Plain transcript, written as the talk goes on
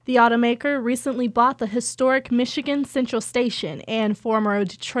The automaker recently bought the historic Michigan Central Station and former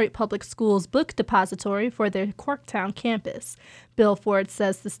Detroit Public Schools book depository for their Corktown campus. Bill Ford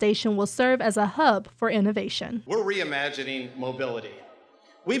says the station will serve as a hub for innovation. We're reimagining mobility.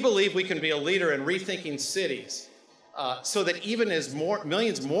 We believe we can be a leader in rethinking cities so that even as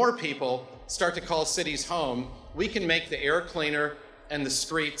millions more people start to call cities home, we can make the air cleaner and the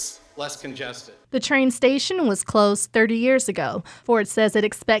streets less congested. The train station was closed 30 years ago. Ford says it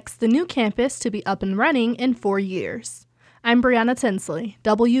expects the new campus to be up and running in 4 years. I'm Brianna Tinsley,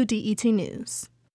 WDET News.